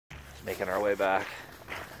making our way back.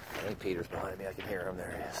 I think Peter's behind me. I can hear him.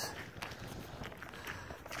 There he is.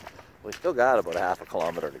 We still got about half a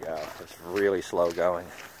kilometer to go. It's really slow going.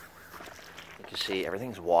 You can see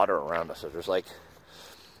everything's water around us. So there's like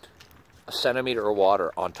a centimeter of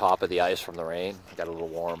water on top of the ice from the rain. It got a little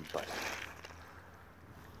warm, but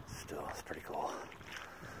still, it's pretty cool.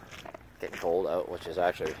 Getting cold out, which is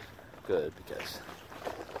actually good because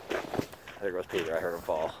there goes Peter. I heard him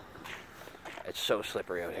fall. It's so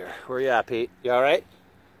slippery out here. Where you at, Pete? You all right?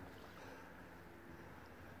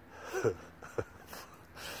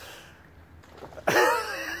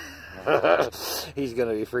 He's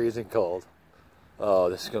gonna be freezing cold. Oh,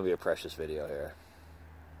 this is gonna be a precious video here.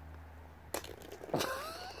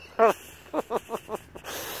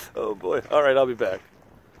 Oh boy. All right, I'll be back.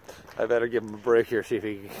 I better give him a break here, see if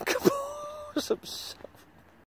he can compose himself.